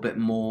clients a little bit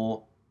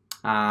more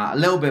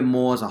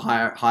as a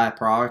higher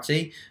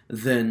priority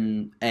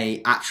than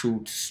a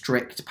actual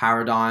strict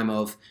paradigm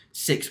of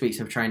 6 weeks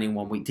of training,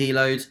 1 week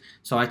deload.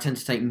 So I tend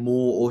to take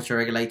more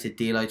auto-regulated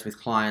deloads with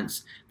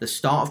clients the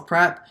start of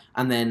prep,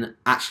 and then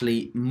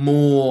actually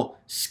more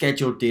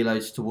scheduled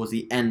deloads towards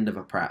the end of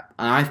a prep.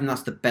 And I think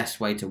that's the best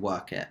way to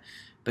work it,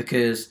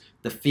 because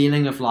the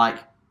feeling of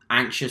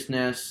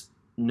anxiousness,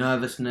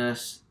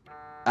 nervousness,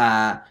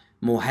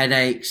 more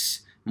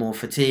headaches, more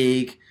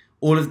fatigue,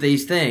 all of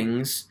these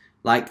things,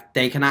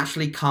 they can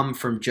actually come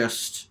from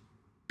just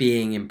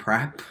being in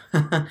prep,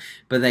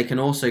 but they can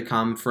also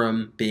come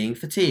from being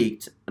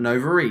fatigued and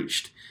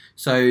overreached.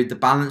 So the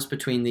balance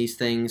between these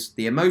things,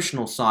 the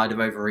emotional side of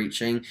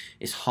overreaching,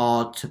 is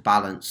hard to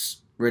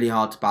balance, really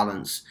hard to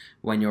balance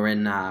when you're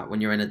in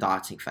a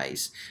dieting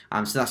phase.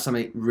 So that's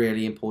something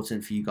really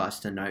important for you guys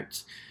to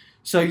note.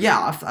 So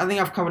yeah, I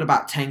think I've covered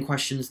about 10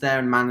 questions there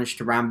and managed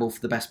to ramble for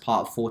the best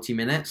part of 40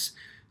 minutes.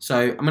 So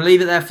I'm going to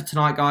leave it there for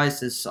tonight,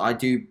 guys, as I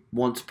do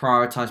want to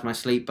prioritize my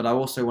sleep, but I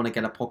also want to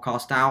get a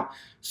podcast out.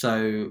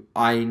 So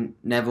I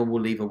never will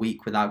leave a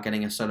week without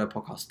getting a solo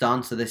podcast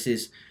done. So this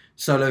is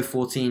Solo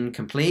 14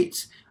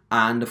 complete.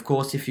 And of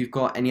course, if you've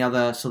got any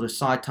other sort of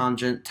side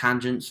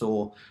tangents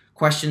or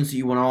questions that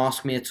you want to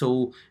ask me at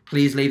all,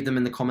 please leave them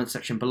in the comment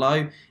section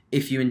below.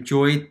 If you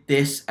enjoyed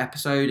this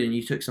episode and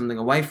you took something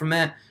away from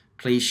it,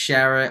 please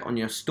share it on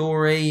your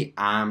story.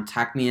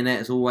 Tag me in it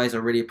as always. I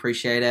really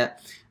appreciate it.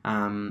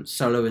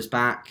 Solo is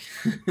back.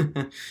 We've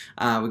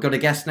got a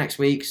guest next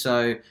week,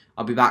 so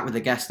I'll be back with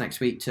a guest next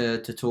week to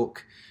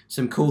talk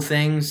some cool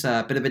things,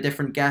 a bit of a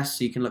different guest,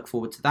 so you can look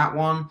forward to that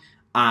one.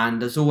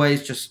 And as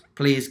always, just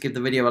please give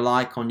the video a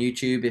like on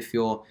YouTube if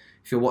you're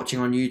watching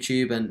on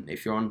YouTube, and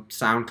if you're on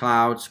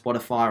SoundCloud,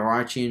 Spotify,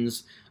 or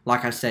iTunes.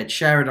 Like I said,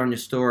 share it on your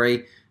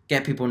story,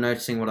 get people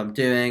noticing what I'm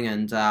doing,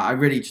 and I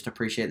really just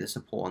appreciate the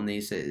support on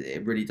these.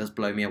 It really does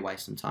blow me away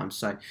sometimes.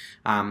 So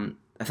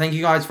thank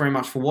you guys very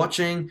much for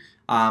watching.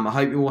 I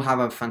hope you all have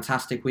a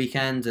fantastic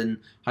weekend, and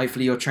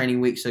hopefully your training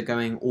weeks are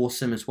going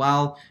awesome as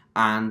well.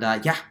 And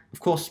yeah, of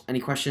course,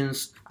 any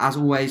questions, as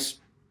always,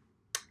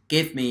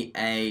 give me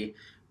a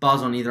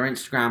buzz on either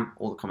Instagram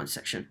or the comments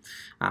section.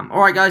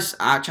 Alright guys,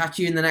 I'll chat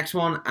to you in the next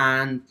one,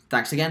 and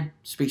thanks again.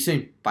 Speak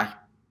soon. Bye.